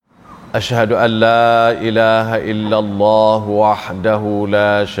أشهد أن لا إله إلا الله وحده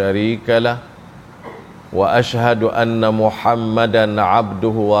لا شريك له وأشهد أن محمدا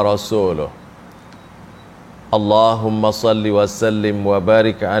عبده ورسوله اللهم صل وسلم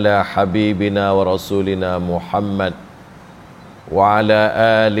وبارك على حبيبنا ورسولنا محمد وعلى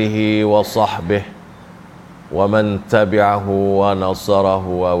آله وصحبه ومن تبعه ونصره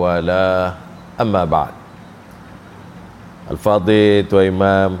ووالاه أما بعد. Al-Fadhil, Tuan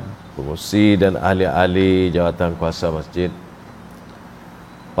Imam, pengurusi dan ahli-ahli jawatan kuasa masjid,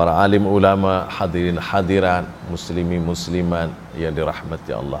 para alim ulama, hadirin hadirat, muslimin muslimat yang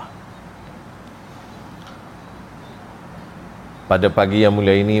dirahmati Allah. Pada pagi yang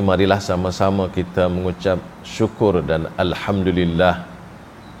mulia ini, marilah sama-sama kita mengucap syukur dan alhamdulillah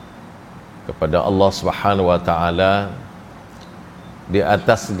kepada Allah Subhanahu wa taala di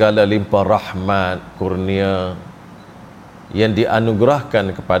atas segala limpah rahmat, kurnia yang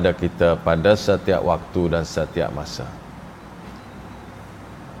dianugerahkan kepada kita pada setiap waktu dan setiap masa.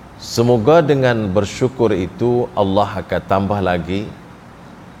 Semoga dengan bersyukur itu Allah akan tambah lagi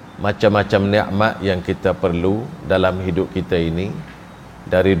macam-macam nikmat yang kita perlu dalam hidup kita ini,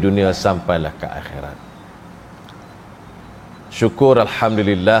 dari dunia sampailah ke akhirat. Syukur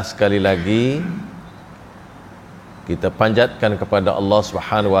alhamdulillah sekali lagi kita panjatkan kepada Allah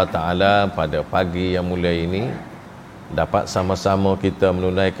Subhanahu wa taala pada pagi yang mulia ini dapat sama-sama kita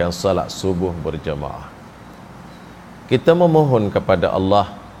menunaikan salat subuh berjemaah. Kita memohon kepada Allah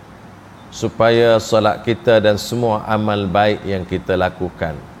supaya salat kita dan semua amal baik yang kita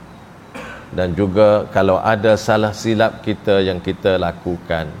lakukan, dan juga kalau ada salah silap kita yang kita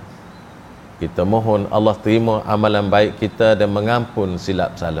lakukan, kita mohon Allah terima amalan baik kita dan mengampun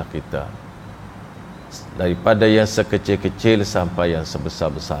silap salah kita, daripada yang sekecil-kecil sampai yang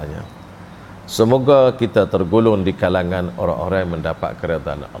sebesar-besarnya. Semoga kita tergolong di kalangan orang-orang yang mendapat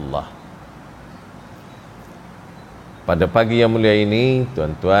keridhaan Allah. Pada pagi yang mulia ini,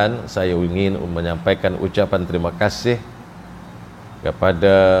 tuan-tuan, saya ingin menyampaikan ucapan terima kasih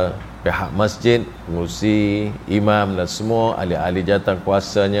kepada pihak masjid, pengurusi, imam dan semua ahli-ahli jawatan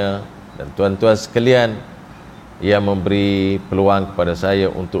kuasanya, dan tuan-tuan sekalian yang memberi peluang kepada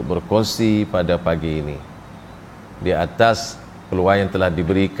saya untuk berkongsi pada pagi ini. Di atas peluang yang telah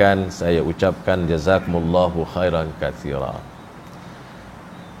diberikan, saya ucapkan jazakumullahu khairan katsira.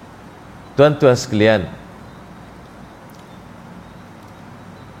 Tuan-tuan sekalian,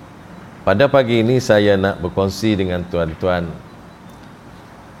 pada pagi ini saya nak berkongsi dengan tuan-tuan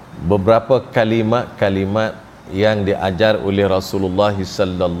beberapa kalimat-kalimat yang diajar oleh Rasulullah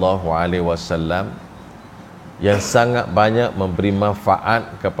sallallahu alaihi wasallam yang sangat banyak memberi manfaat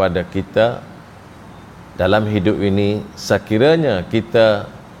kepada kita dalam hidup ini, sekiranya kita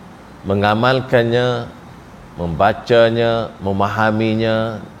mengamalkannya, membacanya,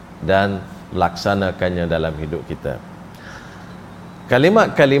 memahaminya dan melaksanakannya dalam hidup kita.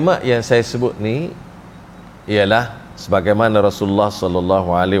 Kalimat-kalimat yang saya sebut ni ialah sebagaimana Rasulullah sallallahu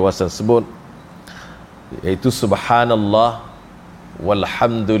alaihi wasallam sebut, iaitu subhanallah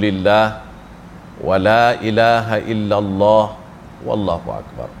walhamdulillah wala ilaha illallah wallahu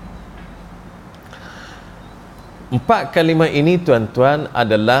akbar. Empat kalimah ini, tuan-tuan,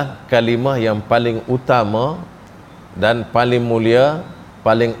 adalah kalimah yang paling utama dan paling mulia,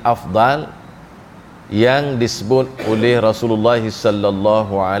 paling afdal yang disebut oleh Rasulullah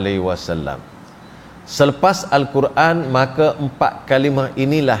sallallahu alaihi wasallam. Selepas Al-Quran, maka empat kalimah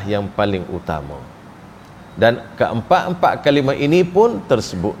inilah yang paling utama. Dan keempat-empat kalimah ini pun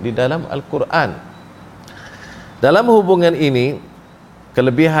tersebut di dalam Al-Quran. Dalam hubungan ini,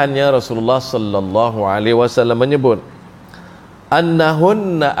 kelebihannya Rasulullah sallallahu alaihi wasallam menyebut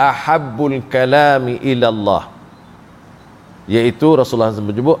annahunna ahabbul kalami ila Allah, iaitu Rasulullah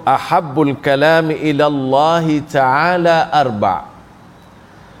menyebut ahabbul kalami ila Allah taala arba'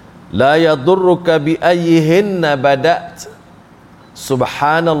 la yadurruka bi ayyihinna badat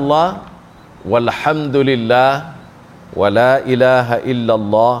subhanallah walhamdulillah wa la ilaha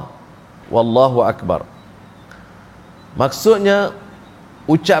illallah wallahu akbar. Maksudnya,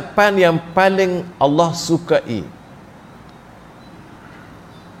 ucapan yang paling Allah sukai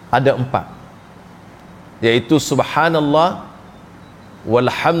ada empat, iaitu subhanallah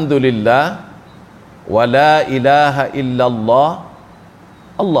walhamdulillah wa la ilaha illallah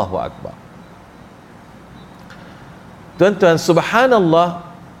Allahu akbar. Tuan-tuan, subhanallah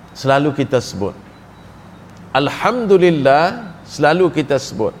selalu kita sebut, alhamdulillah selalu kita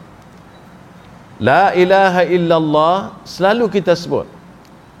sebut, la ilaha illallah selalu kita sebut,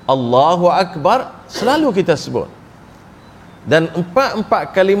 Allahu akbar selalu kita sebut. Dan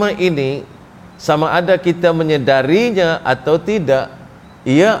empat-empat kalimah ini, sama ada kita menyedarinya atau tidak,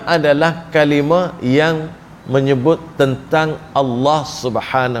 ia adalah kalimah yang menyebut tentang Allah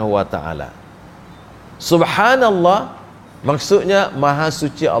Subhanahu wa taala. Subhanallah maksudnya maha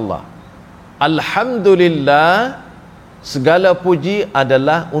suci Allah. Alhamdulillah, segala puji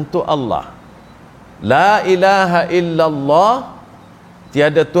adalah untuk Allah. La ilaha illallah,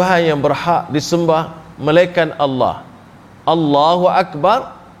 tiada Tuhan yang berhak disembah melainkan Allah. Allahu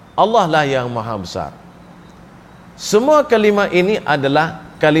Akbar, Allah lah yang maha besar. Semua kalimah ini adalah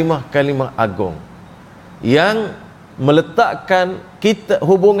kalimah-kalimah agung yang meletakkan kita,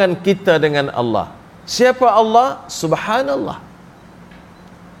 hubungan kita dengan Allah. Siapa Allah? Subhanallah.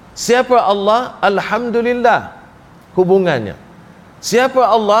 Siapa Allah? Alhamdulillah. Hubungannya. Siapa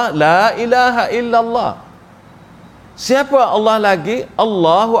Allah? La ilaha illallah. Siapa Allah lagi?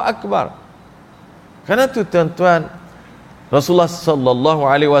 Allahu Akbar. Karena itu tuan-tuan, Rasulullah sallallahu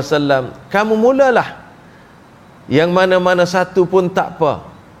alaihi wasallam, kamu mulalah. Yang mana-mana satu pun tak apa.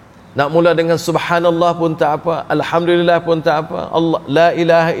 Nak mula dengan subhanallah pun tak apa, alhamdulillah pun tak apa, Allah, la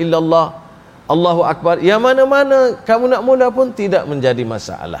ilaha illallah, Allahu Akbar. Yang mana-mana kamu nak mula pun tidak menjadi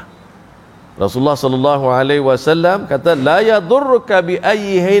masalah. Rasulullah sallallahu alaihi wasallam kata, la yadurruka bi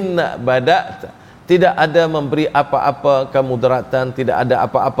ayyihin bada'ta. Tidak ada memberi apa-apa kemudaratan, tidak ada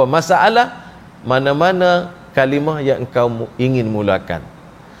apa-apa masalah mana-mana kalimah yang engkau ingin mulakan.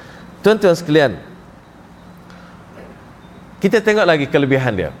 Tuan-tuan sekalian, kita tengok lagi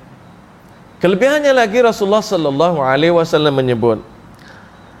kelebihan dia. Kelebihannya lagi, Rasulullah sallallahu alaihi wasallam menyebut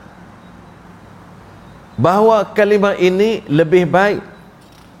bahawa kalimah ini lebih baik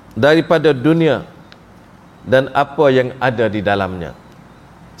daripada dunia dan apa yang ada di dalamnya.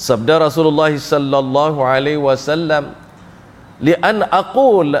 Sabda Rasulullah sallallahu alaihi wasallam, li an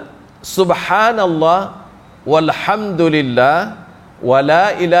aqul subhanallah walhamdulillah wa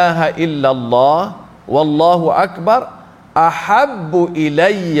la ilaha illallah wallahu akbar ahabbu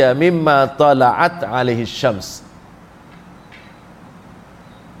ilayya mimma tala'at alaihi syams.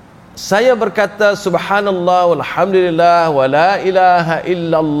 Saya berkata subhanallah walhamdulillah wa la ilaha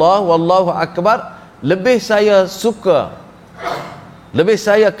illallah wallahu akbar, lebih saya suka, lebih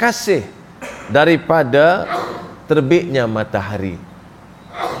saya kasih daripada terbitnya matahari.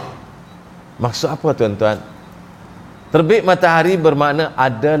 Maksud apa tuan-tuan? Terbit matahari bermakna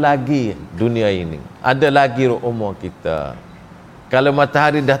ada lagi dunia ini, ada lagi umur kita. Kalau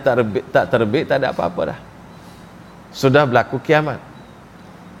matahari dah tak terbit, tak ada apa-apa dah. Sudah berlaku kiamat.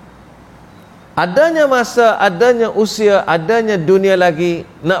 Adanya masa, adanya usia, adanya dunia lagi,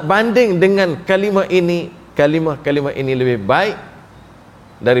 nak banding dengan kalimah ini, kalimah-kalimah ini lebih baik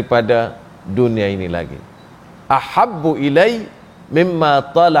daripada dunia ini lagi. Ahabbu ilai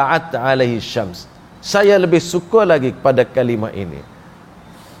mimma tala'at alaihi syams. Saya lebih suka lagi kepada kalimah ini.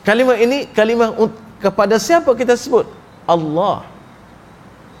 Kalimah ini, kalimah kepada siapa kita sebut? Allah.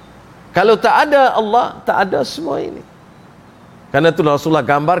 Kalau tak ada Allah, tak ada semua ini. Karena itu Rasulullah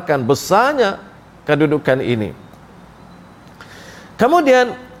gambarkan besarnya kedudukan ini.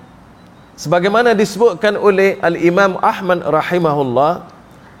 Kemudian sebagaimana disebutkan oleh Al-Imam Ahmad rahimahullah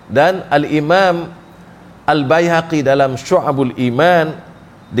dan Al-Imam Al-Baihaqi dalam Syu'abul Iman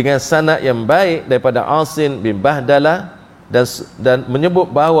dengan sanad yang baik daripada Asim bin Bahdalah, dan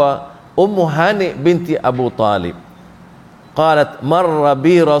menyebut bahawa Ummu Hani binti Abu Talib qalat marra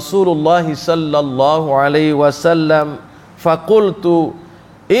bi Rasulullah sallallahu alaihi wasallam faqultu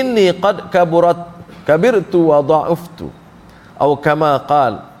inni qad kabirtu wa dha'uftu atau kama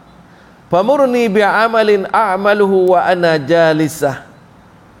qala famurni bi'amalin a'maluhu wa ana jalisah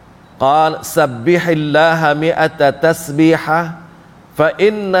qala sabbihillaha mi'ata tasbihah fa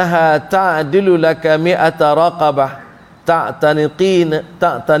innaha ta'dilu laka mi'ata raqabah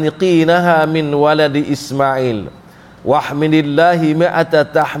ta'taniqinaha min waladi Ismail wahminillahi mi'ata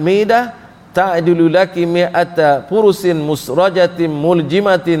tahmidah ta'dilu laki mi'ata furusin musrajatin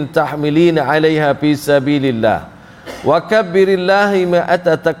muljimatin tahmilina 'alaiha fi sabilillah wa kabbirillahi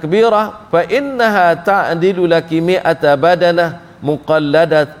mi'ata takbirah fa innaha ta'dilu laki mi'ata badanah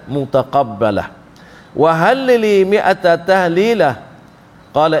muqalladat mutaqabbalah wa hallili mi'ata tahlilah.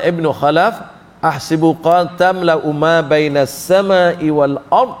 Qala Ibnu Khalaf ahsibu qala tamla'u ma baina as-sama'i wal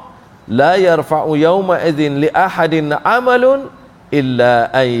ard la yarfa'u yawma idzin li ahadin 'amalun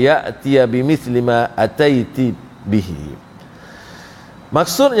illa an ya'tiya bimithli ma ataiti bihi.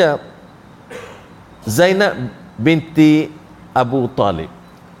 Maksudnya Zainab binti Abu Talib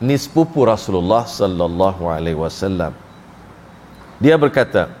ni sepupu Rasulullah sallallahu alaihi wasallam. Dia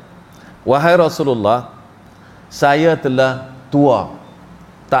berkata, wahai Rasulullah, saya telah tua,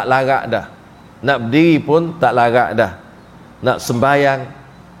 tak larat dah. Nak berdiri pun tak larat dah. Nak sembahyang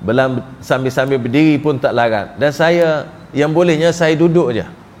sambil-sambil berdiri pun tak larat. Dan saya yang bolehnya saya duduk je.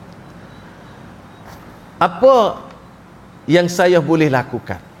 Apa yang saya boleh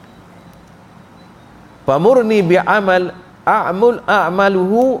lakukan? Famurni bi'amal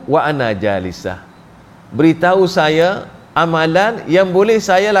a'maluhu wa ana jalisah. Beritahu saya amalan yang boleh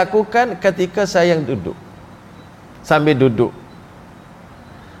saya lakukan ketika saya duduk, sambil duduk.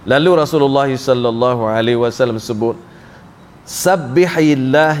 Lalu Rasulullah sallallahu alaihi wasallam sebut,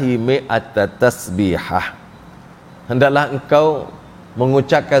 sabbihillahi mi'ata tasbihah. Hendaklah engkau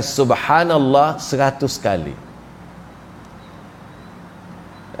mengucapkan subhanallah 100 kali.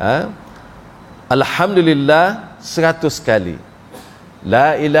 Alhamdulillah 100 kali.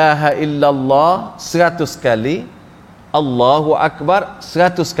 La ilaha illallah 100 kali. Allahu Akbar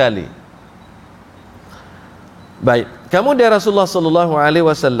 100 kali. Baik, kamu dari Rasulullah sallallahu alaihi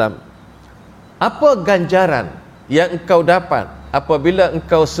wasallam, apa ganjaran yang engkau dapat apabila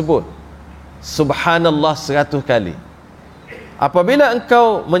engkau sebut subhanallah 100 kali? Apabila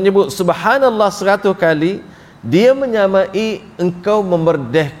engkau menyebut subhanallah 100 kali, dia menyamai engkau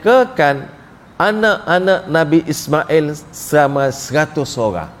memerdekakan anak-anak Nabi Ismail selama 100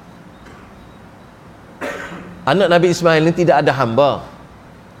 orang. Anak Nabi Ismail ini tidak ada hamba.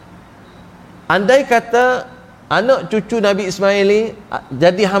 Andai kata anak cucu Nabi Ismail ini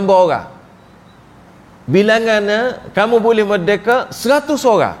jadi hamba orang, bilangannya kamu boleh merdeka 100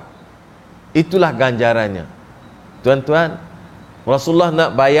 orang. Itulah ganjarannya. Tuan-tuan, Rasulullah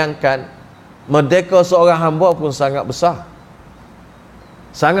nak bayangkan merdeka seorang hamba pun sangat besar.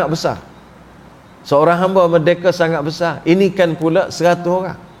 Sangat besar. Seorang hamba merdeka sangat besar. Ini kan pula 100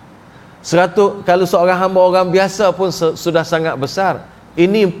 orang. 100, kalau seorang hamba orang biasa pun sudah sangat besar.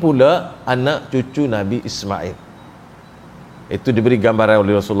 Ini pula anak cucu Nabi Ismail. Itu diberi gambaran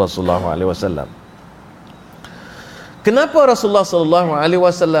oleh Rasulullah sallallahu alaihi wasallam. Kenapa Rasulullah sallallahu alaihi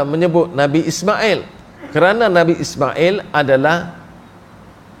wasallam menyebut Nabi Ismail? Kerana Nabi Ismail adalah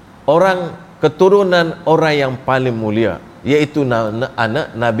orang keturunan orang yang paling mulia, iaitu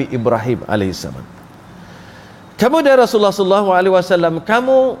anak Nabi Ibrahim alaihissalam. Kamu dari Rasulullah sallallahu alaihi wasallam,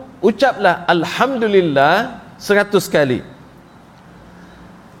 kamu ucaplah alhamdulillah 100 kali.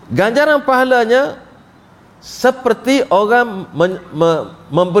 Ganjaran pahalanya seperti orang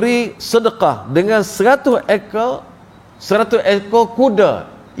memberi sedekah dengan 100 ekor kuda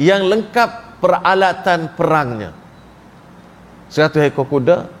yang lengkap peralatan perangnya. 100 ekor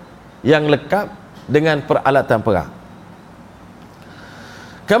kuda yang lengkap dengan peralatan perang.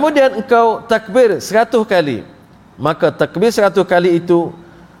 Kemudian engkau takbir 100 kali. Maka takbir 100 kali itu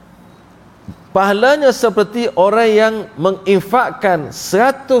pahalanya seperti orang yang menginfakkan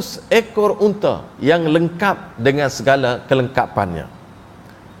 100 ekor unta yang lengkap dengan segala kelengkapannya.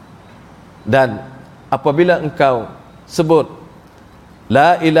 Dan apabila engkau sebut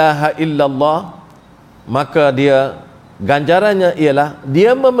la ilaha illallah, maka dia ganjarannya ialah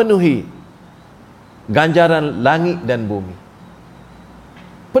dia memenuhi ganjaran langit dan bumi.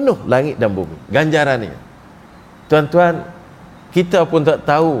 Penuh langit dan bumi ganjarannya. Tuan-tuan, kita pun tak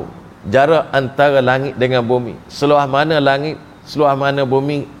tahu jarak antara langit dengan bumi. Seluas mana langit, seluas mana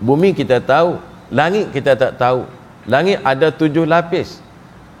bumi. Bumi kita tahu, langit kita tak tahu. Langit ada 7 lapis.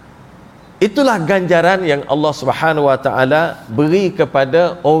 Itulah ganjaran yang Allah Subhanahu wa taala beri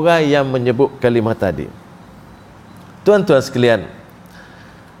kepada orang yang menyebut kalimah tadi. Tuan-tuan sekalian,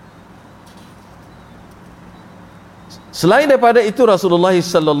 selain daripada itu Rasulullah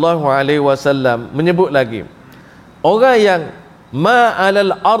sallallahu alaihi wasallam menyebut lagi, orang yang ma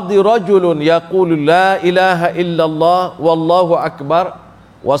 'alal ardi rajulun yaqulu la ilaha illallah wallahu akbar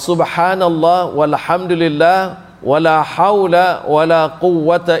wa subhanallah walhamdulillah wala haula wala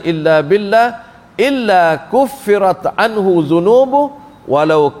quwwata illa billah illa kuffirat anhu dhunubuhu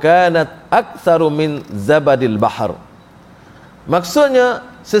walau kanat aktsaru min zabadil bahr. Maksudnya,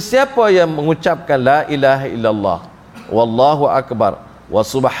 sesiapa yang mengucapkan la ilaha illallah wallahu akbar wa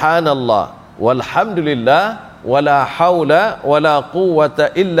subhanallah walhamdulillah wala haula wala quwwata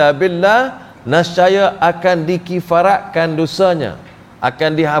illa billah, nescaya akan dikifaratkan dosanya,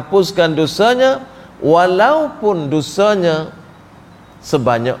 akan dihapuskan dosanya, walaupun dosanya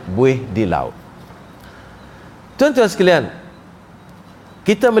sebanyak buih di laut. Tuan-tuan sekalian,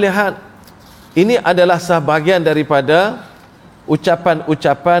 kita melihat ini adalah sebahagian daripada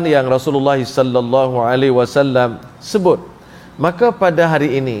ucapan-ucapan yang Rasulullah sallallahu alaihi wasallam sebut. Maka pada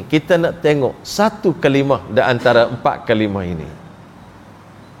hari ini kita nak tengok satu kalimah di antara 4 kalimah ini,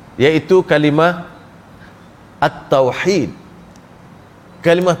 iaitu kalimah At-Tauhid.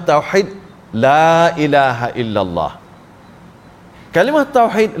 Kalimah Tauhid la ilaha illallah. Kalimah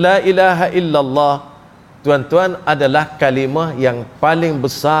Tauhid la ilaha illallah, tuan-tuan, adalah kalimah yang paling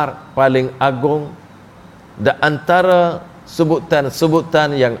besar, paling agung dan antara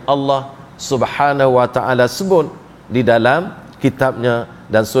sebutan-sebutan yang Allah Subhanahu wa taala sebut di dalam kitabnya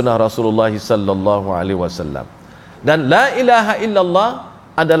dan sunnah Rasulullah sallallahu alaihi wasallam. Dan la ilaha illallah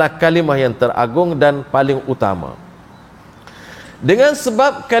adalah kalimah yang teragung dan paling utama. Dengan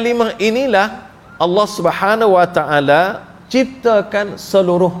sebab kalimah inilah Allah Subhanahu wa taala ciptakan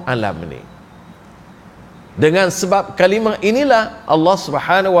seluruh alam ini. Dengan sebab kalimah inilah Allah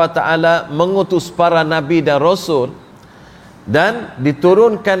Subhanahu wa taala mengutus para nabi dan rasul dan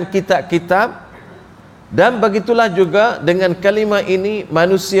diturunkan kitab-kitab, dan begitulah juga dengan kalimah ini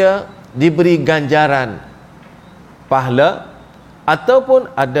manusia diberi ganjaran pahala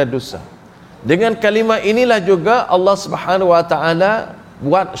ataupun ada dosa. Dengan kalimah inilah juga Allah Subhanahu wa taala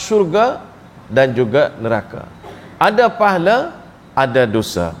buat syurga dan juga neraka. Ada pahala, ada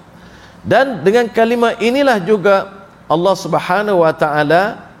dosa. Dan dengan kalimah inilah juga Allah Subhanahu wa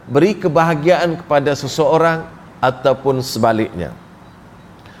taala beri kebahagiaan kepada seseorang ataupun sebaliknya.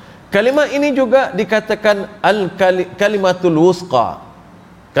 Kalimah ini juga dikatakan kalimatul wusqa,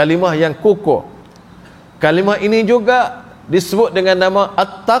 kalimah yang kukuh. Kalimah ini juga disebut dengan nama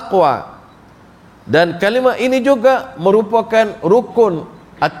at-taqwa. Dan kalimah ini juga merupakan rukun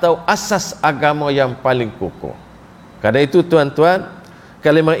atau asas agama yang paling kukuh. Karena itu tuan-tuan,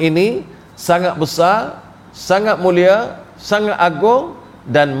 kalimah ini sangat besar, sangat mulia, sangat agung,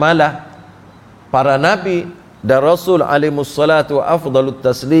 dan malah para nabi dan rasul alaihi salatu wa afdalut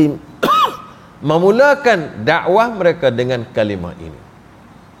taslim memulakan dakwah mereka dengan kalimah ini.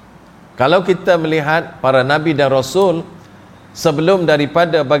 Kalau kita melihat para nabi dan rasul sebelum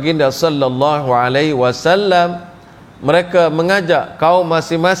daripada baginda sallallahu alaihi wasallam, mereka mengajak kaum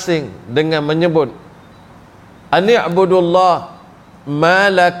masing-masing dengan menyebut ani'budullah ma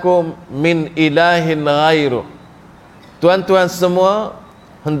lakum min ilahin ghairu. Tuan-tuan semua,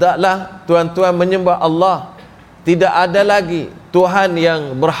 hendaklah tuan-tuan menyembah Allah. Tidak ada lagi Tuhan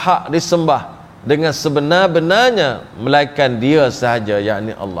yang berhak disembah dengan sebenar-benarnya melainkan Dia sahaja,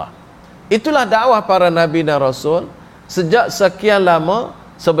 yakni Allah. Itulah dakwah para nabi dan rasul sejak sekian lama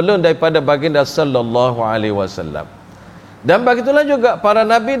sebelum daripada baginda sallallahu alaihi wasallam. Dan begitulah juga para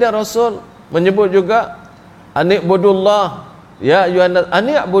nabi dan rasul menyebut juga ani'budullah ya ayyuhan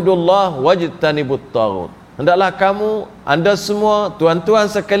ani'budullah wajtanibut taghut. Hendaklah kamu, anda semua, tuan-tuan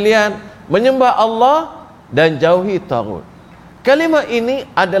sekalian, menyembah Allah dan jauhi taghut. Kalimah ini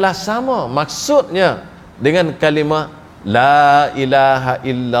adalah sama maksudnya dengan kalimah la ilaha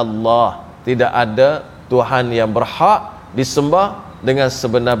illallah. Tidak ada Tuhan yang berhak disembah dengan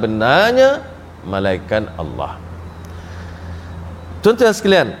sebenar-benarnya melainkan Allah. Tuan-tuan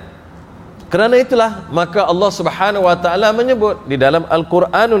sekalian, kerana itulah maka Allah Subhanahu wa taala menyebut di dalam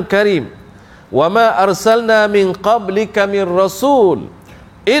Al-Quranul Karim, "Wa ma arsalna min qablika min rasul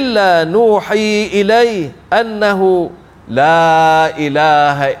illa nuhi ilaihi annahu la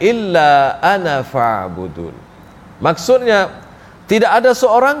ilaha illa ana fa'budun." Maksudnya, tidak ada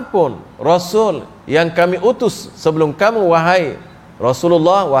seorang pun rasul yang kami utus sebelum kamu, wahai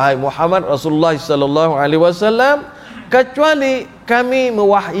Rasulullah, wahai Muhammad Rasulullah sallallahu alaihi wasallam, kecuali kami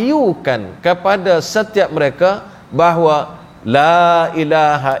mewahyukan kepada setiap mereka bahawa la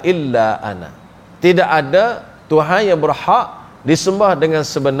ilaha illa ana. Tidak ada Tuhan yang berhak disembah dengan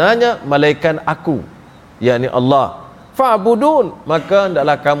sebenarnya melainkan aku, yakni Allah. Fa'budun, maka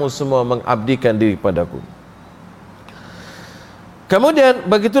hendaklah kamu semua mengabdikan diri padaku. Kemudian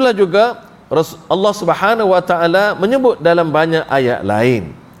begitulah juga Allah Subhanahu wa taala menyebut dalam banyak ayat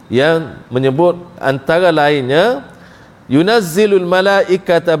lain yang menyebut antara lainnya yunazzilul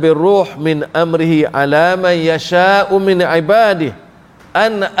malaikata birruh min amrihi ala man yasha'u min ibadihi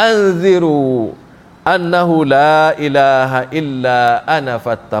an anziru annahu la ilaha illa ana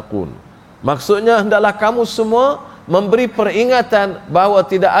fattaqun. Maksudnya, hendaklah kamu semua memberi peringatan bahawa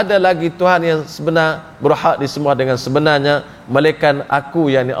tidak ada lagi Tuhan yang sebenar berhak disembah dengan sebenarnya melainkan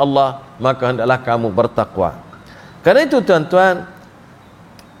aku, yakni Allah, maka hendaklah kamu bertakwa. Karena itu tuan-tuan,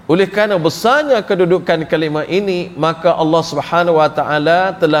 oleh kerana besarnya kedudukan kalimah ini, maka Allah Subhanahu wa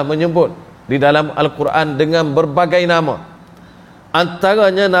taala telah menyebut di dalam Al-Quran dengan berbagai nama.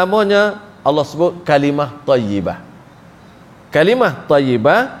 Antaranya namanya Allah sebut kalimah tayyibah. Kalimah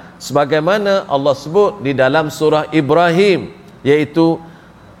tayyibah sebagaimana Allah sebut di dalam surah Ibrahim, iaitu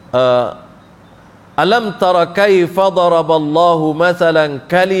alam tara kaifa daraballahu mathalan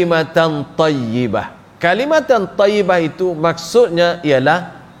kalimatan tayyibah. Kalimatan tayyibah itu maksudnya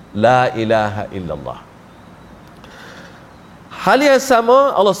ialah la ilaha illallah. Hal yang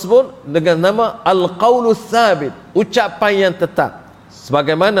sama Allah sebut dengan nama al-qaulu tsabit, ucapan yang tetap.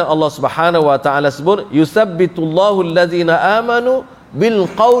 Sebagaimana Allah Subhanahu wa taala sebut, yusabbitullahu allazina amanu bil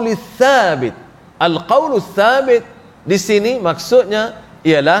qauli tsabit. Al-qaulu tsabit di sini maksudnya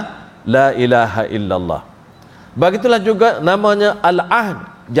ialah la ilaha illallah. Begitulah juga namanya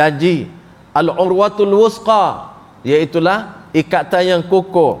al-ahd, janji. Al-urwatul wusqa, iaitulah ikatan yang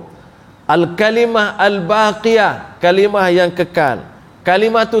kokoh. Al-kalimah al-baqiyah, kalimah yang kekal.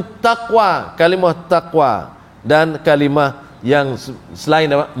 Kalimatut taqwa, kalimah taqwa. Dan kalimah yang selain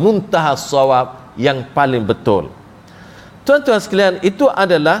muntahas shawab, yang paling betul. Tuan-tuan sekalian, itu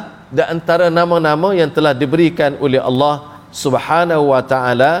adalah di antara nama-nama yang telah diberikan oleh Allah Subhanahu wa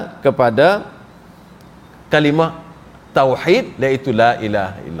ta'ala kepada kalimah tauhid, iaitu la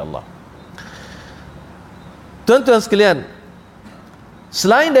ilaha illallah. Tuan-tuan sekalian,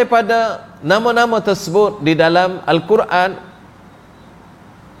 selain daripada nama-nama tersebut di dalam Al-Quran,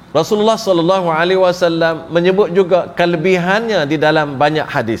 Rasulullah sallallahu alaihi wasallam menyebut juga kelebihannya di dalam banyak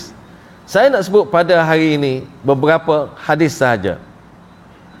hadis. Saya nak sebut pada hari ini beberapa hadis sahaja.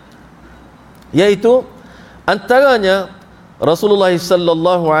 Iaitu antaranya Rasulullah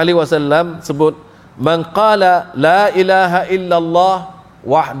sallallahu alaihi wasallam sebut, man qala la ilaha illallah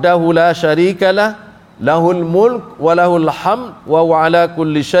wahdahu la syarikalah lahul mulk wa lahul hamd wa huwa ala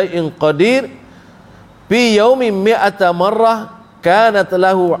kulli syai'in qadir fi yaumin mi'ata marrah kanat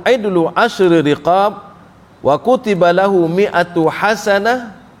lahu idlu ashri riqab wa kutiba lahu mi'atu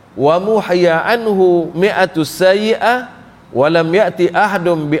hasanah wa muhya anhu mi'atu sayyi'ah wa lam ya'ti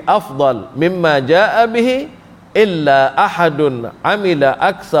ahadun bi afdal mimma jaa'a bihi illa ahadun amila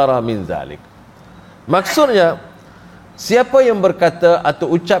aktsara min zalik. Maksudnya, siapa yang berkata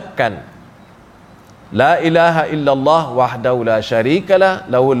atau ucapkan la ilaha illallah wahdahu la syarikalah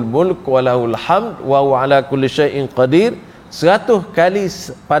lahul mulk wa lahul hamd wa huwa ala kulli syai'in qadir 100 kali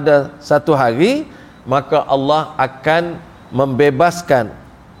pada satu hari, maka Allah akan membebaskan,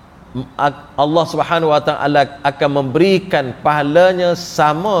 Allah Subhanahu wa ta'ala akan memberikan pahalanya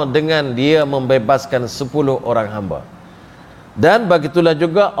sama dengan dia membebaskan 10 orang hamba. Dan begitulah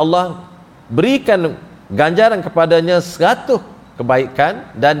juga Allah berikan ganjaran kepadanya 100 kebaikan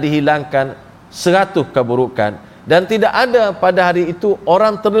dan dihilangkan 100 keburukan. Dan tidak ada pada hari itu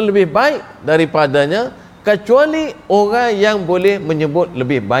orang terlebih baik daripadanya, kecuali orang yang boleh menyebut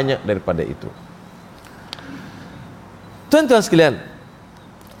lebih banyak daripada itu. Tuan-tuan sekalian,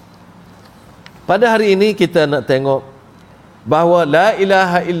 pada hari ini kita nak tengok bahawa la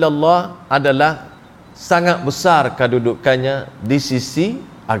ilaha illallah adalah sangat besar kedudukannya di sisi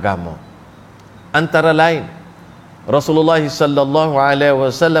agama. Antara lain, Rasulullah sallallahu alaihi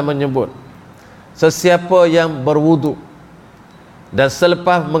wasallam menyebut, sesiapa yang berwudu dan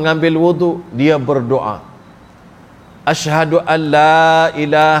selepas mengambil wudu dia berdoa, asyhadu an la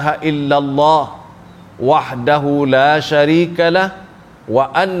ilaha illallah wahdahu la syarikalah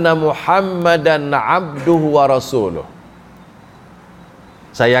wa anna Muhammadan abduhu wa rasuluh.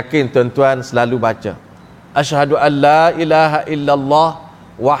 Saya yakin tuan-tuan selalu baca asyhadu an la ilaha illallah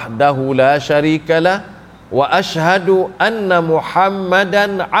wahdahu la syarikalah wa asyhadu anna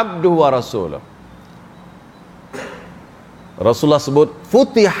Muhammadan abduhu wa rasuluh. Rasulullah sebut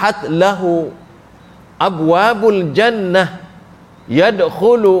futihat lahu abwabul jannah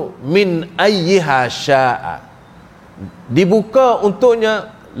yadkhulu min ayyiha syaa. Dibuka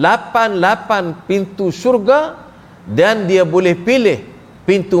untuknya 8 pintu syurga dan dia boleh pilih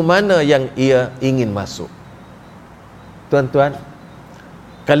pintu mana yang ia ingin masuk. Tuan-tuan,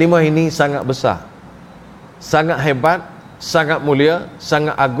 kalimah ini sangat besar, sangat hebat, sangat mulia,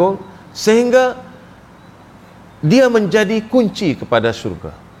 sangat agung, sehingga dia menjadi kunci kepada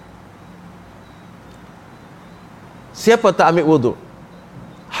syurga. Siapa tak ambil wudu?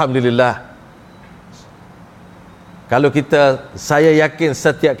 Alhamdulillah. Kalau saya yakin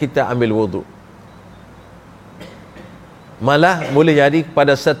setiap kita ambil wudu. Malah boleh jadi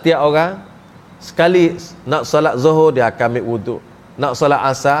pada setiap orang, sekali nak solat zuhur dia akan ambil wudu, nak solat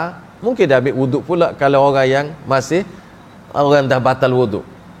asar mungkin dia ambil wudu pula kalau orang yang masih orang dah batal wudu.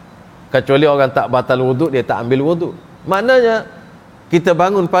 Kecuali orang tak batal wudu, dia tak ambil wudu. Maknanya kita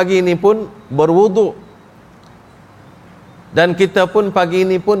bangun pagi ini pun berwudu, dan kita pun pagi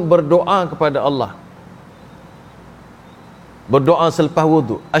ini pun berdoa kepada Allah. Berdoa selepas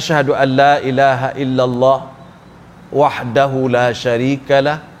wudu, asyhadu an la ilaha illallah wahdahu la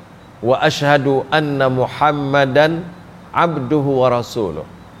syarikalah wa asyhadu anna Muhammadan abduhu wa rasuluh.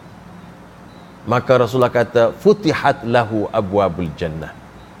 Maka Rasulullah kata futihat lahu abwabul jannah,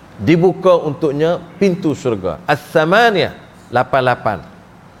 dibuka untuknya pintu syurga. As-samaniyah,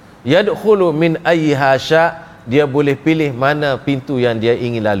 88. Yadkhulu min ayyiha sya', dia boleh pilih mana pintu yang dia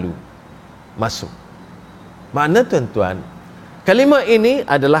ingin lalu masuk. Makna tuan-tuan, kalimah ini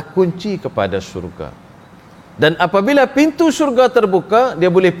adalah kunci kepada syurga. Dan apabila pintu syurga terbuka, dia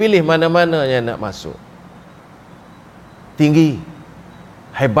boleh pilih mana-mana yang nak masuk. Tinggi,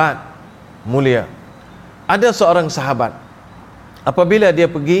 hebat, mulia. Ada seorang sahabat, apabila dia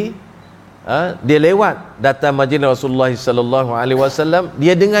pergi, dia lewat datang majlis Rasulullah sallallahu alaihi wasallam,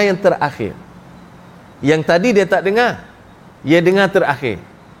 dia dengar yang terakhir. Yang tadi dia tak dengar, dia dengar terakhir.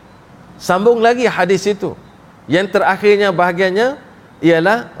 Sambung lagi hadis itu. Yang terakhirnya bahagiannya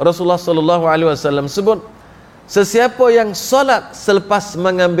ialah Rasulullah sallallahu alaihi wasallam sebut, sesiapa yang solat selepas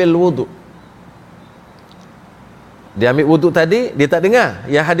mengambil wuduk. Dia ambil wuduk tadi, dia tak dengar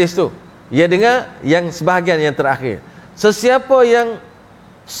yang hadis tu. Dia dengar yang sebahagian yang terakhir. Sesiapa yang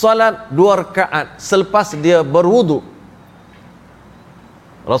solat 2 rakaat selepas dia berwuduk,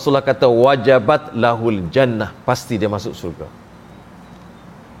 Rasulullah kata wajabat lahul jannah, pasti dia masuk surga.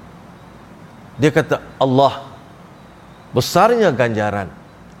 Dia kata, Allah, besarnya ganjaran.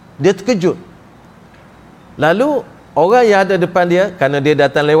 Dia terkejut. Lalu orang yang ada depan dia, kerana dia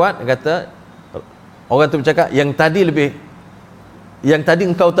datang lewat, kata, orang tu bercakap, yang tadi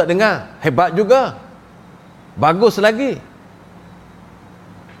engkau tak dengar, hebat juga, bagus lagi.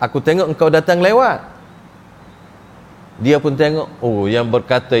 Aku tengok engkau datang lewat. Dia pun tengok, oh, yang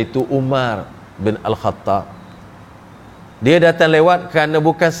berkata itu Umar bin Al-Khattab. Dia datang lewat kerana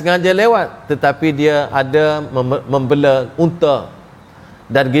bukan sengaja lewat, tetapi dia ada membela unta,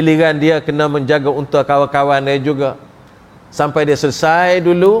 dan giliran dia kena menjaga unta kawan-kawan dia juga. Sampai dia selesai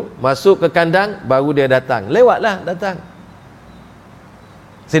dulu, masuk ke kandang, baru dia datang. Lewatlah datang.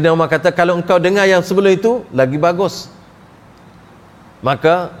 Sayyidina Umar kata, kalau engkau dengar yang sebelum itu, lagi bagus.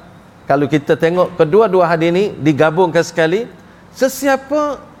 Maka kalau kita tengok kedua-dua hadis ini digabungkan sekali,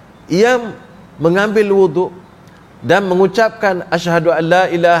 sesiapa yang mengambil wuduk dan mengucapkan asyhadu an la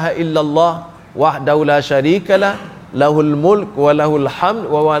ilaha illallah wahdahu la syarikalah lahul mulk wa lahul hamd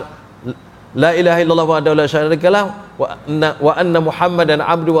wa la ilaha illallah wahdahu la syarikalah wa anna muhammadan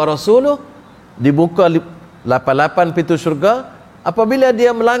abdu wa rasuluh, dibuka 88 pintu syurga. Apabila dia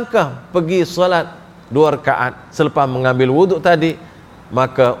melangkah pergi solat 2 rakaat selepas mengambil wuduk tadi,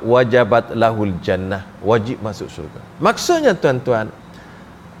 maka wajabat lahul jannah, wajib masuk syurga. Maksudnya tuan-tuan,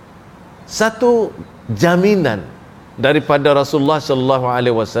 satu jaminan daripada Rasulullah sallallahu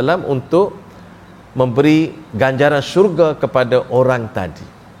alaihi wasallam untuk memberi ganjaran syurga kepada orang tadi.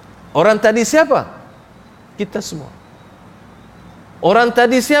 Orang tadi siapa? Kita semua. Orang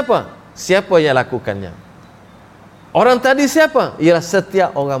tadi siapa? Siapa yang lakukannya? Orang tadi siapa? Ialah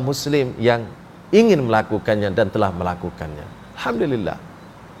setiap orang Muslim yang ingin melakukannya dan telah melakukannya. Alhamdulillah.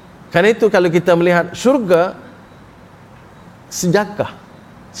 Karena itu kalau kita melihat syurga, sejakah,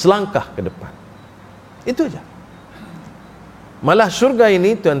 selangkah ke depan. Itu aja. Malah syurga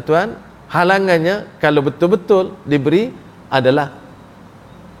ini tuan-tuan, halangannya kalau betul-betul diberi adalah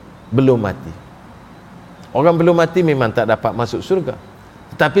belum mati. Orang belum mati memang tak dapat masuk syurga.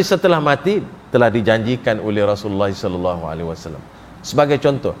 Tetapi setelah mati telah dijanjikan oleh Rasulullah sallallahu alaihi wasallam. Sebagai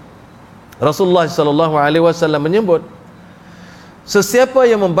contoh, Rasulullah sallallahu alaihi wasallam menyebut, sesiapa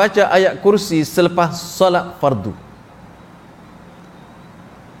yang membaca ayat kursi selepas solat fardu,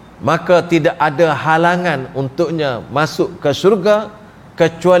 maka tidak ada halangan untuknya masuk ke syurga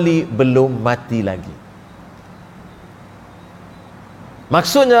kecuali belum mati lagi.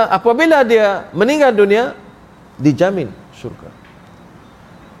 Maksudnya apabila dia meninggal dunia, dijamin syurga.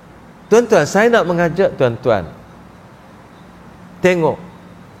 Tuan-tuan, saya nak mengajak tuan-tuan tengok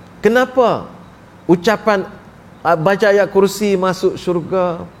kenapa ucapan baca ayat kursi masuk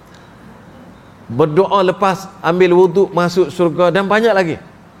syurga, berdoa lepas ambil wuduk masuk syurga, dan banyak lagi.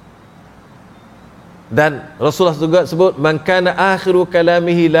 Dan Rasulullah juga sebut, man kana akhiru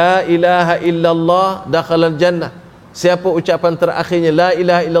kalamihi la ilaha illallah dakhala jannah. Siapa ucapan terakhirnya la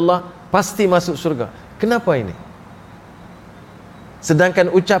ilaha illallah, pasti masuk syurga. Kenapa ini? Sedangkan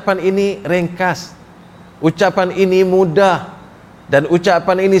ucapan ini ringkas, ucapan ini mudah, dan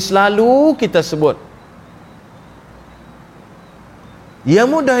ucapan ini selalu kita sebut. Yang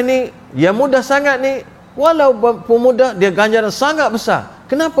mudah ni, yang mudah sangat ni, walaupun mudah, dia ganjaran sangat besar.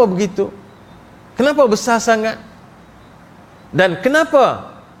 Kenapa begitu? Kenapa besar sangat? Dan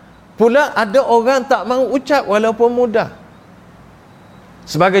kenapa pula ada orang tak mahu ucap walaupun mudah?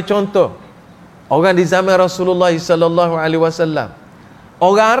 Sebagai contoh, orang di zaman Rasulullah sallallahu alaihi wasallam,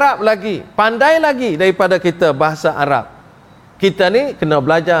 orang Arab lagi pandai lagi daripada kita bahasa Arab. Kita ni kena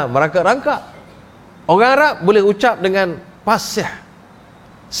belajar merangkap-rangkap. Orang Arab boleh ucap dengan fasih,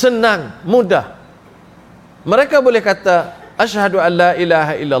 senang, mudah. Mereka boleh kata asyhadu an la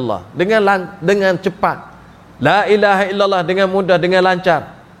ilaha illallah dengan cepat, la ilaha illallah dengan mudah, dengan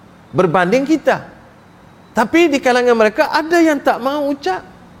lancar, berbanding kita. Tapi di kalangan mereka ada yang tak mahu ucap,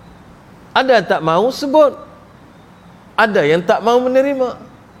 ada yang tak mahu sebut. ada yang tak mau menerima.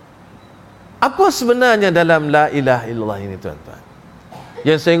 Apa sebenarnya dalam la ilaha illallah ini, tuan-tuan?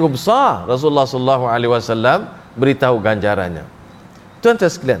 Yang sehingga besar Rasulullah SAW beritahu ganjarannya.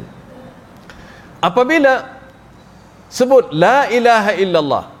 Tuan-tuan sekalian, apabila sebut la ilaha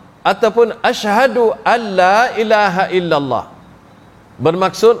illallah ataupun asyhadu an la ilaha illallah,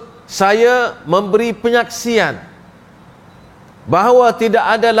 bermaksud saya memberi penyaksian bahawa tidak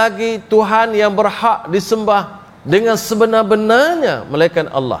ada lagi Tuhan yang berhak disembah dengan sebenar-benarnya melainkan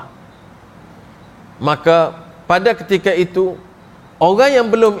Allah. Maka pada ketika itu, orang yang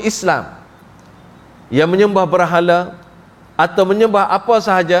belum Islam, yang menyembah berhala atau menyembah apa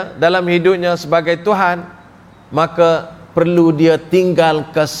sahaja dalam hidupnya sebagai Tuhan, maka perlu dia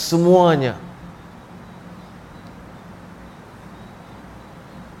tinggalkan semuanya.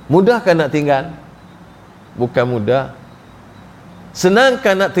 Mudahkah nak tinggal? Bukan mudah.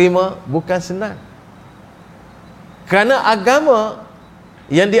 Senangkah nak terima? Bukan senang. Kerana agama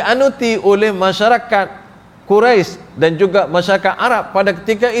yang dianuti oleh masyarakat Quraisy dan juga masyarakat Arab pada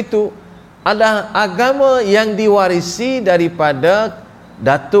ketika itu adalah agama yang diwarisi daripada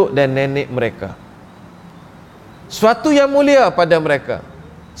datuk dan nenek mereka. Suatu yang mulia pada mereka,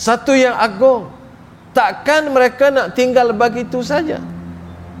 satu yang agung. Takkan mereka nak tinggal begitu saja.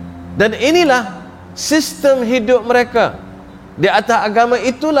 Dan inilah sistem hidup mereka. Di atas agama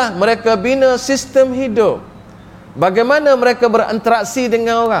itulah mereka bina sistem hidup. Bagaimana mereka berinteraksi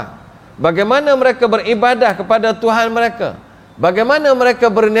dengan orang, bagaimana mereka beribadah kepada Tuhan mereka, bagaimana mereka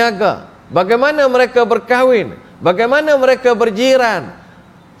berniaga, bagaimana mereka berkahwin, bagaimana mereka berjiran.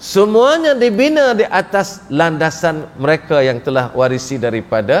 Semuanya dibina di atas landasan mereka yang telah warisi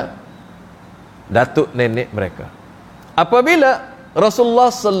daripada datuk nenek mereka. Apabila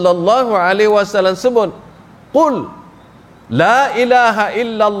Rasulullah sallallahu alaihi wasallam sebut qul la ilaha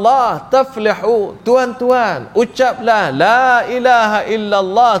illallah taflihu, tuan-tuan ucaplah la ilaha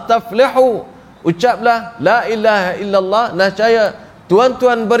illallah taflihu, ucaplah la ilaha illallah, nescaya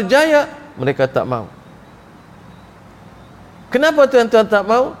tuan-tuan berjaya. Mereka tak mau. Kenapa tuan-tuan tak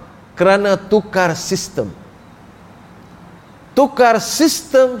mau? Kerana tukar sistem. Tukar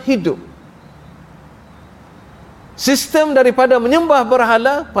sistem hidup. Sistem daripada menyembah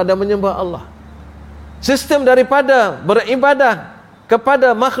berhala pada menyembah Allah. Sistem daripada beribadah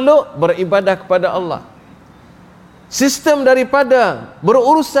kepada makhluk, beribadah kepada Allah. Sistem daripada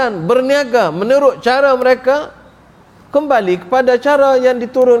berurusan, berniaga menurut cara mereka, kembali kepada cara yang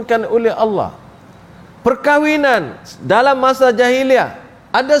diturunkan oleh Allah. Perkahwinan dalam masa jahiliah,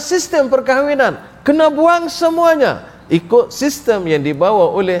 ada sistem perkahwinan, kena buang semuanya, ikut sistem yang dibawa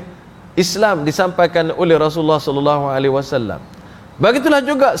oleh Islam, disampaikan oleh Rasulullah sallallahu alaihi wasallam. Begitulah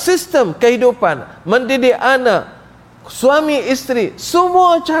juga sistem kehidupan, mendidik anak, suami isteri,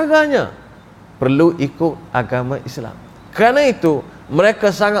 semua caranya perlu ikut agama Islam. Kerana itu mereka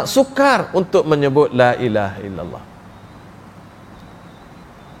sangat sukar untuk menyebut la ilaha illallah.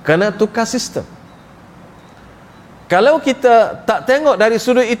 Kerana tukar sistem. Kalau kita tak tengok dari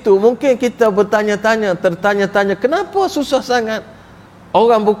sudut itu, mungkin kita tertanya-tanya, kenapa susah sangat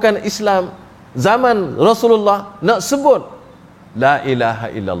orang bukan Islam zaman Rasulullah nak sebut la ilaha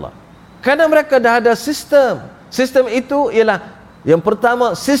illallah? Kerana mereka dah ada sistem. Sistem itu ialah yang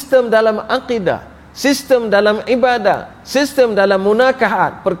pertama, sistem dalam akidah, sistem dalam ibadah, sistem dalam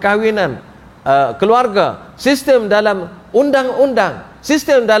munakahat, perkahwinan, keluarga, sistem dalam undang-undang,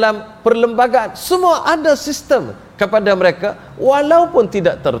 sistem dalam perlembagaan. Semua ada sistem kepada mereka walaupun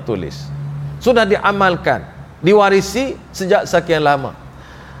tidak tertulis. Sudah diamalkan, diwarisi sejak sekian lama.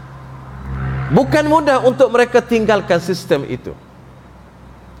 Bukan mudah untuk mereka tinggalkan sistem itu.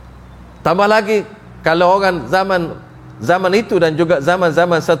 Tambah lagi, kalau orang zaman itu dan juga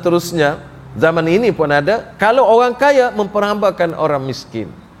zaman-zaman seterusnya, zaman ini pun ada, kalau orang kaya memperhambakan orang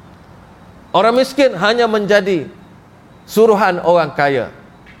miskin. Orang miskin hanya menjadi suruhan orang kaya.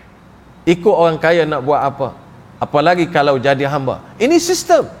 Ikut orang kaya nak buat apa? Apalagi kalau jadi hamba. Ini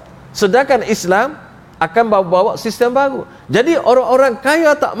sistem. Sedangkan Islam akan bawa sistem baru. Jadi orang-orang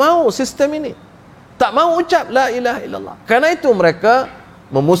kaya tak mau sistem ini. Tak mau ucap la ilaha illallah. Karena itu mereka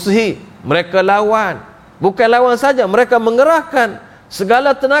memusuhi, mereka lawan. Bukan lawan saja, mereka mengerahkan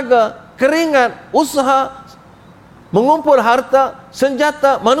segala tenaga, keringat, usaha, mengumpul harta,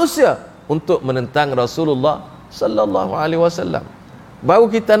 senjata manusia untuk menentang Rasulullah sallallahu alaihi wasallam. Baru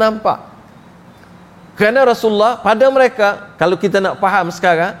kita nampak. Kerana Rasulullah pada mereka, kalau kita nak faham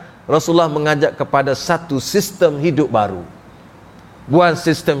sekarang, Rasulullah mengajak kepada satu sistem hidup baru, bukan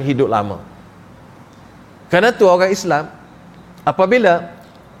sistem hidup lama. Kerana itu orang Islam, apabila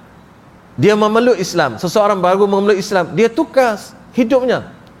dia memeluk Islam, seseorang baru memeluk Islam, dia tukar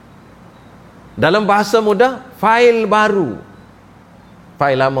hidupnya. Dalam bahasa mudah, fail baru,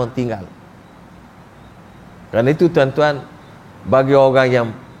 fail lama tinggal. Kerana itu tuan-tuan, bagi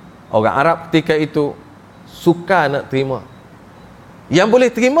orang Arab ketika itu suka nak terima. Yang boleh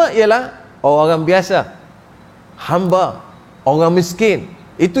terima ialah orang biasa, hamba, orang miskin.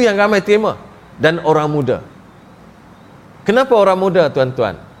 Itu yang ramai terima. Dan orang muda. Kenapa orang muda,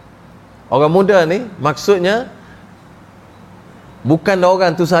 tuan-tuan? Orang muda ni maksudnya bukan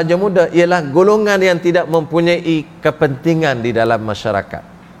orang tu sahaja muda, ialah golongan yang tidak mempunyai kepentingan di dalam masyarakat.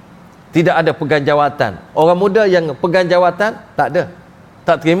 Tidak ada pegang jawatan. Orang muda yang pegang jawatan tak ada,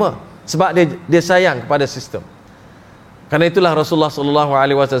 tak terima, sebab dia sayang kepada sistem. Karena itulah Rasulullah sallallahu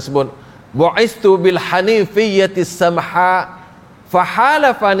alaihi wasallam sebut, bu'istu bil hanifiyyati samha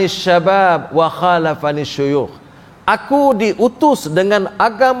fahalafani syabab wa khalafani syuyukh. Aku diutus dengan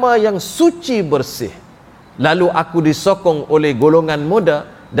agama yang suci bersih, lalu aku disokong oleh golongan muda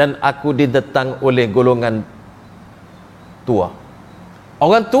dan aku didetang oleh golongan tua.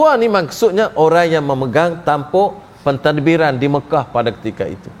 Orang tua ni maksudnya orang yang memegang tampuk pentadbiran di Mekah pada ketika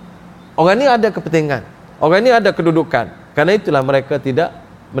itu. Orang ni ada kepentingan, orang ni ada kedudukan. Karena itulah mereka tidak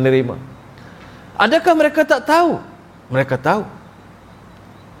menerima. Adakah mereka tak tahu? Mereka tahu.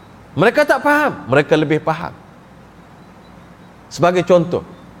 Mereka tak faham? Mereka lebih faham. Sebagai contoh,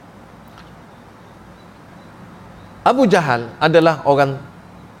 Abu Jahal adalah orang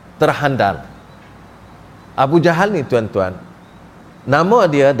terhandal. Abu Jahal ni, tuan-tuan, nama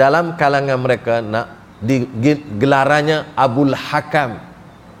dia dalam kalangan mereka gelarannya Abul Hakam.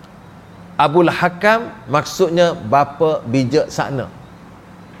 Abul Hakam maksudnya bapa bijak sakna.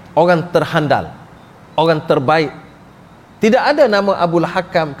 Orang terhandal, orang terbaik. Tidak ada nama Abul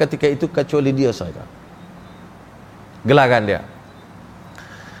Hakam ketika itu kecuali dia saja. Gelaran dia.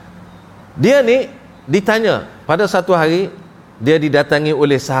 Dia ni ditanya pada satu hari, dia didatangi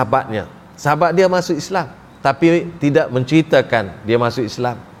oleh sahabatnya. Sahabat dia masuk Islam, tapi tidak menceritakan dia masuk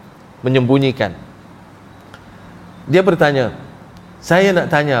Islam, menyembunyikan. Dia bertanya, saya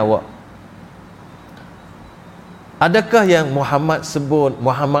nak tanya awak, adakah yang Muhammad sebut,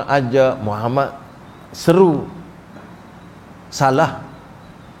 Muhammad ajak, Muhammad seru salah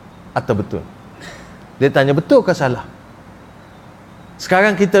atau betul? Dia tanya, betul ke salah?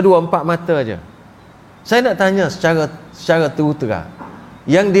 Sekarang kita 24 mata aja. Saya nak tanya secara terang,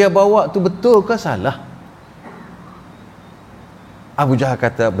 yang dia bawa tu betul ke salah? Abu Jahal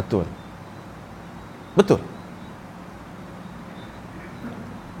kata betul. Betul.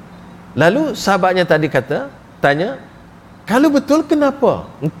 Lalu sahabatnya tadi tanya, kalau betul kenapa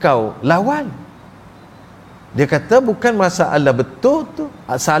engkau lawan? Dia kata bukan masalah betul tu,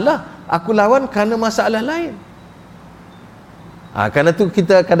 salah. Aku lawan kerana masalah lain. Kerana tu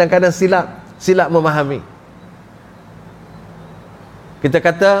kita kadang-kadang silap memahami. Kita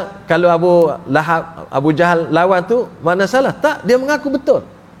kata kalau Abu Jahal lawan tu mana salah? Tak, dia mengaku betul.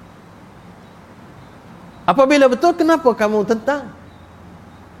 Apabila betul, kenapa kamu tentang?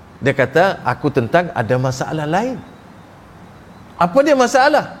 Dia kata, aku tentang ada masalah lain. Apa dia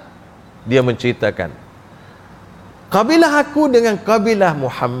masalah? Dia menceritakan, kabilah aku dengan kabilah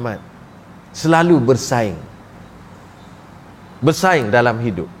Muhammad selalu bersaing dalam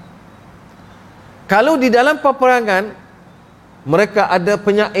hidup. Kalau di dalam peperangan mereka ada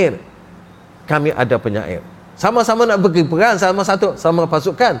penyair, kami ada penyair. Sama-sama nak pergi perang, sama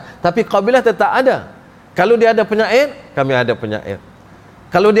pasukan, tapi kabilah tetap ada. Kalau dia ada penyair, kami ada penyair.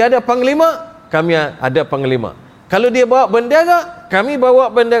 Kalau dia ada panglima, kami ada panglima. Kalau dia bawa bendera, kami bawa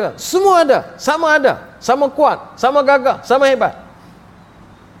bendera. Semua ada, sama kuat, sama gagah, sama hebat.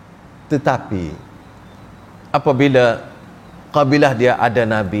 Tetapi apabila kabilah dia ada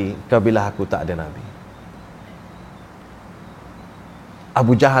Nabi, kabilah aku tak ada Nabi.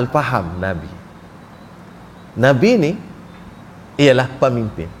 Abu Jahal faham Nabi. Nabi ni ialah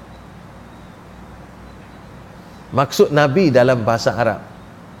pemimpin. Maksud Nabi dalam bahasa Arab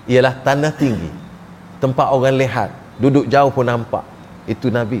ialah tanah tinggi, tempat orang lihat, duduk jauh pun nampak.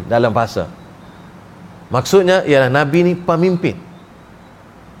 Itu Nabi dalam bahasa. Maksudnya ialah Nabi ni pemimpin.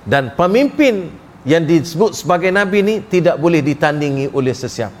 Dan pemimpin yang disebut sebagai Nabi ni tidak boleh ditandingi oleh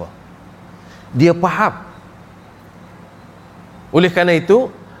sesiapa. Dia faham. Oleh kerana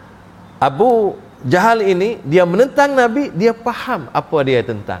itu, Abu Jahal ini, dia menentang Nabi, dia faham apa dia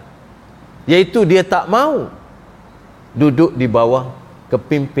tentang. Iaitu dia tak mau duduk di bawah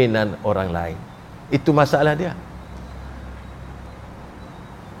kepimpinan orang lain. Itu masalah dia.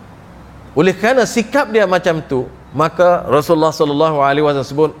 Oleh kerana sikap dia macam tu, maka Rasulullah sallallahu alaihi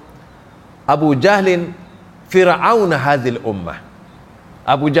wasallam sebut, Abu Jahlin Fir'aun hadhil ummah.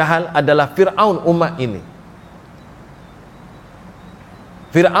 Abu Jahal adalah Fir'aun umat ini.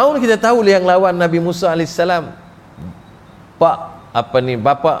 Firaun kita tahu yang lawan Nabi Musa alaihissalam,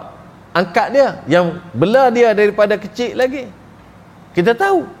 bapa angkat dia yang bela dia daripada kecil lagi. Kita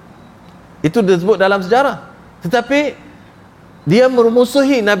tahu itu disebut dalam sejarah. Tetapi dia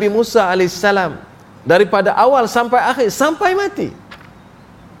memusuhi Nabi Musa alaihissalam daripada awal sampai akhir, sampai mati.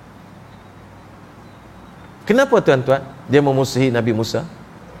 Kenapa tuan-tuan dia memusuhi Nabi Musa?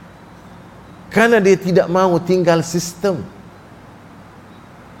 Kerana dia tidak mahu tinggal sistem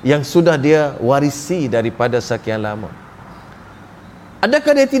yang sudah dia warisi daripada sekian lama.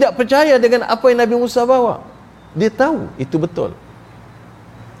 Adakah dia tidak percaya dengan apa yang Nabi Musa bawa? Dia tahu itu betul.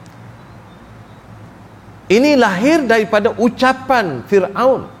 Ini lahir daripada ucapan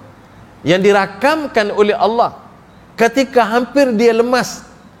Fir'aun yang dirakamkan oleh Allah ketika hampir dia lemas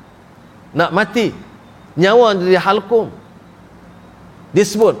nak mati, nyawa jadi halkum.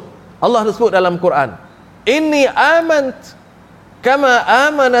 Disebut, Allah disebut dalam Quran, inni amant kama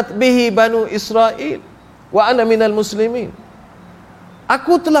amanat bihi banu Israel wa ana minal muslimin.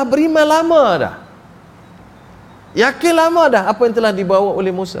 Aku telah beriman lama dah, yakin lama dah apa yang telah dibawa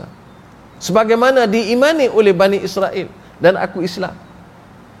oleh Musa, sebagaimana diimani oleh Bani Israel, dan aku Islam.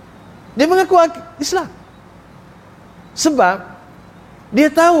 Dia mengaku Islam sebab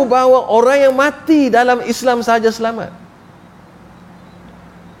dia tahu bahawa orang yang mati dalam Islam sahaja selamat.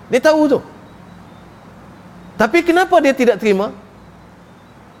 Dia tahu tu. Tapi kenapa dia tidak terima?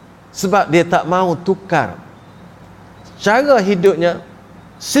 Sebab dia tak mahu tukar cara hidupnya,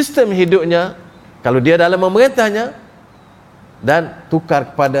 sistem hidupnya, kalau dia dalam memerintahnya, dan tukar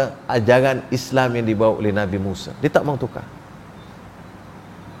kepada ajaran Islam yang dibawa oleh Nabi Musa. Dia tak mahu tukar.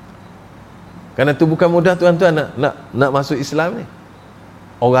 Kerana itu bukan mudah tuan-tuan nak masuk Islam ni.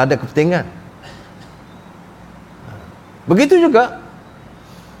 Orang ada kepentingan. Begitu juga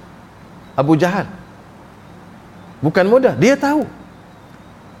Abu Jahal. Bukan mudah, dia tahu.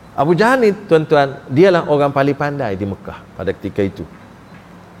 Abu Jahal ni tuan-tuan, dialah orang paling pandai di Mekah pada ketika itu.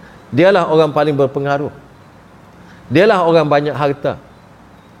 Dialah orang paling berpengaruh. Dialah orang banyak harta.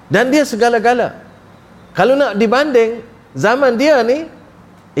 Dan dia segala-gala. Kalau nak dibanding, zaman dia ni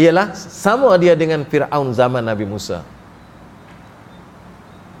ialah sama dia dengan Fir'aun zaman Nabi Musa.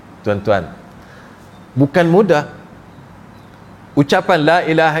 Tuan-tuan, bukan mudah ucapan la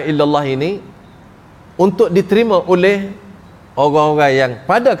ilaha illallah ini untuk diterima oleh orang-orang yang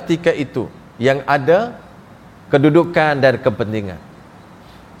pada ketika itu yang ada kedudukan dan kepentingan.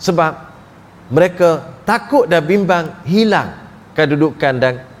 Sebab mereka takut dan bimbang hilang kedudukan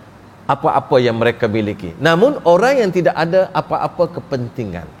dan apa-apa yang mereka miliki. Namun orang yang tidak ada apa-apa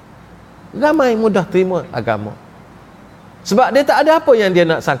kepentingan, ramai mudah terima agama. Sebab dia tak ada apa yang dia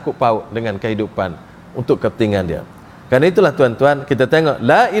nak sangkut paut dengan kehidupan untuk kepentingan dia. Kerana itulah tuan-tuan, kita tengok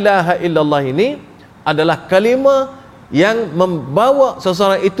la ilaha illallah ini adalah kalimah yang membawa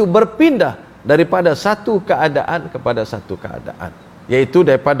seseorang itu berpindah daripada satu keadaan kepada satu keadaan, iaitu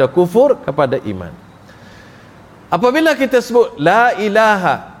daripada kufur kepada iman. Apabila kita sebut la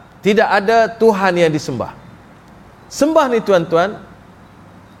ilaha, tidak ada Tuhan yang disembah. Sembah ni tuan-tuan,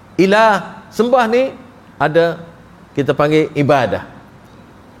 ilah, sembah ni ada, kita panggil ibadah,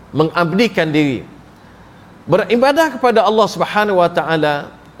 mengabdikan diri. Beribadah kepada Allah Subhanahu wa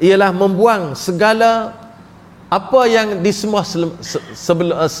taala ialah membuang segala apa yang disembah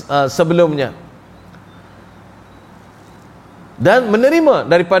sebelumnya dan menerima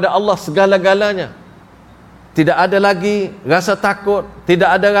daripada Allah segala-galanya. Tidak ada lagi rasa takut, tidak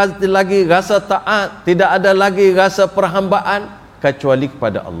ada lagi rasa taat, tidak ada lagi rasa perhambaan kecuali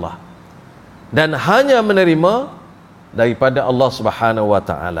kepada Allah, dan hanya menerima daripada Allah Subhanahu wa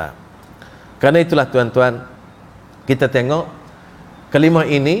taala. Kerana itulah tuan-tuan, kita tengok kalimah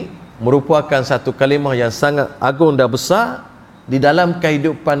ini merupakan satu kalimah yang sangat agung dan besar di dalam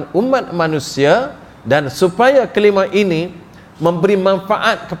kehidupan umat manusia, dan supaya kalimah ini memberi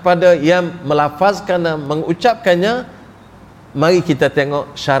manfaat kepada yang melafazkan dan mengucapkannya, mari kita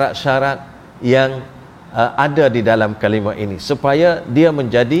tengok syarat-syarat yang ada di dalam kalimah ini supaya dia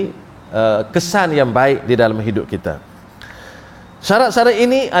menjadi kesan yang baik di dalam hidup kita. Syarat-syarat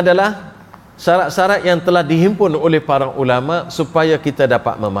ini adalah syarat-syarat yang telah dihimpun oleh para ulama supaya kita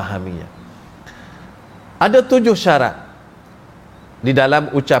dapat memahaminya. Ada 7 syarat di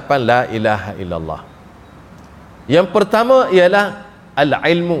dalam ucapan la ilaha illallah. Yang pertama ialah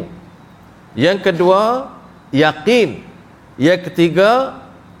al-ilmu. Yang kedua, yaqin. Yang ketiga,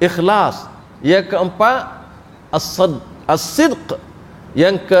 ikhlas. Yang keempat, as-sidq.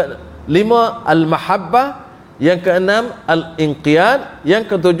 Yang kelima, al-mahabbah. Yang keenam, al-inqiyad.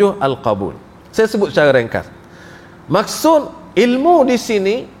 Yang ketujuh, al-qabul. Saya sebut secara ringkas. Maksud ilmu di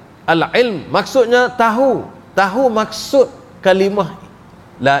sini, al-ilm, maksudnya tahu maksud kalimah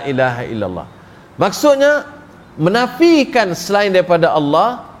la ilaha illallah. Maksudnya menafikan selain daripada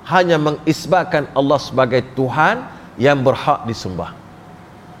Allah, hanya mengisbatkan Allah sebagai Tuhan yang berhak disembah.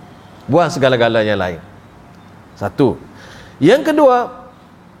 Buang segala-galanya lain. Satu. Yang kedua,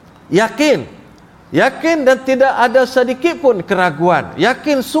 yakin dan tidak ada sedikit pun keraguan.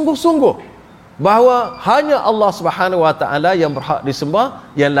 Yakin sungguh-sungguh bahawa hanya Allah Subhanahu wa taala yang berhak disembah,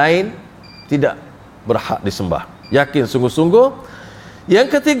 yang lain tidak berhak disembah. Yakin sungguh-sungguh.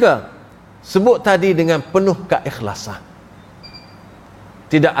 Yang ketiga, sebut tadi dengan penuh keikhlasan.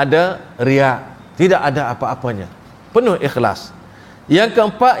 Tidak ada riak, tidak ada apa-apanya. Penuh ikhlas. Yang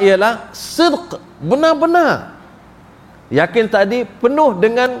keempat ialah sidq, benar-benar. Yakin tadi penuh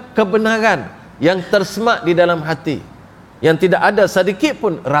dengan kebenaran yang tersemat di dalam hati, yang tidak ada sedikit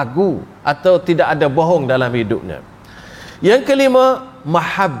pun ragu atau tidak ada bohong dalam hidupnya. Yang kelima,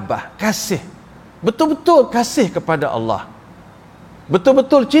 mahabbah, kasih. Betul-betul kasih kepada Allah,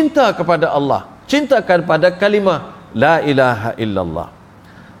 betul-betul cinta kepada Allah, cinta kepada kalimah la ilaha illallah.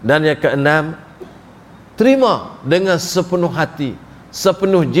 Dan yang keenam, terima dengan sepenuh hati,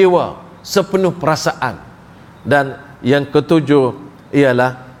 sepenuh jiwa, sepenuh perasaan. Dan yang ketujuh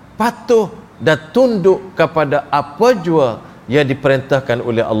ialah patuh dan tunduk kepada apa jua yang diperintahkan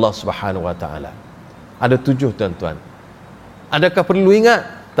oleh Allah Subhanahu wa taala. Ada 7, tuan-tuan. Adakah perlu ingat?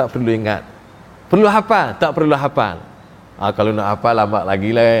 Tak perlu ingat. Perlu hafal? Tak perlu hafal. Kalau nak hafal lama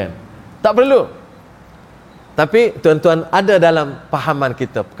lagi lah kan. Tak perlu. Tapi tuan-tuan, ada dalam pahaman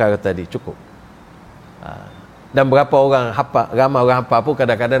kita perkara tadi, cukup. Dan berapa orang hafal, ramai orang hafal pun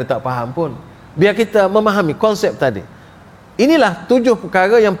kadang-kadang tak faham pun. Biar kita memahami konsep tadi. Inilah 7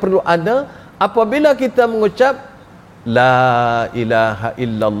 perkara yang perlu ada apabila kita mengucap la ilaha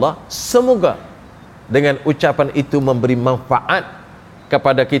illallah. Semoga dengan ucapan itu memberi manfaat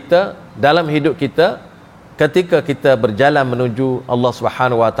kepada kita dalam hidup kita, ketika kita berjalan menuju Allah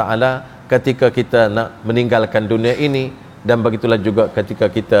Subhanahu wa taala, ketika kita nak meninggalkan dunia ini, dan begitulah juga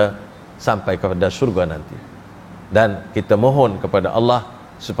ketika kita sampai kepada syurga nanti. Dan kita mohon kepada Allah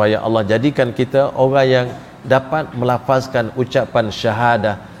supaya Allah jadikan kita orang yang dapat melafazkan ucapan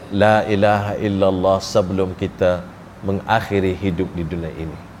syahadah la ilaha illallah sebelum kita mengakhiri hidup di dunia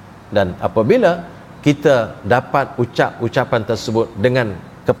ini. Dan apabila kita dapat ucapan tersebut dengan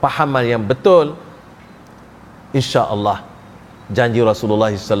kepahaman yang betul, insya-Allah janji Rasulullah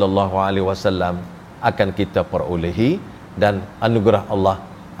sallallahu alaihi wasallam akan kita perolehi, dan anugerah Allah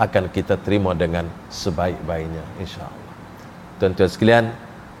akan kita terima dengan sebaik-baiknya, insya-Allah. Tuan-tuan sekalian,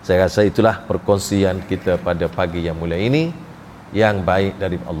 saya rasa itulah perkongsian kita pada pagi yang mulia ini, yang baik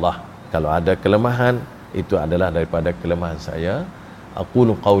dari Allah. Kalau ada kelemahan, itu adalah daripada kelemahan saya.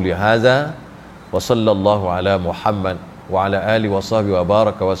 Aqulu qawli hadza wa sallallahu ala Muhammad wa ala alihi wa sahbihi wa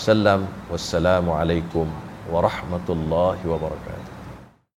baraka wa sallam. Wassalamu alaikum warahmatullahi wabarakatuh.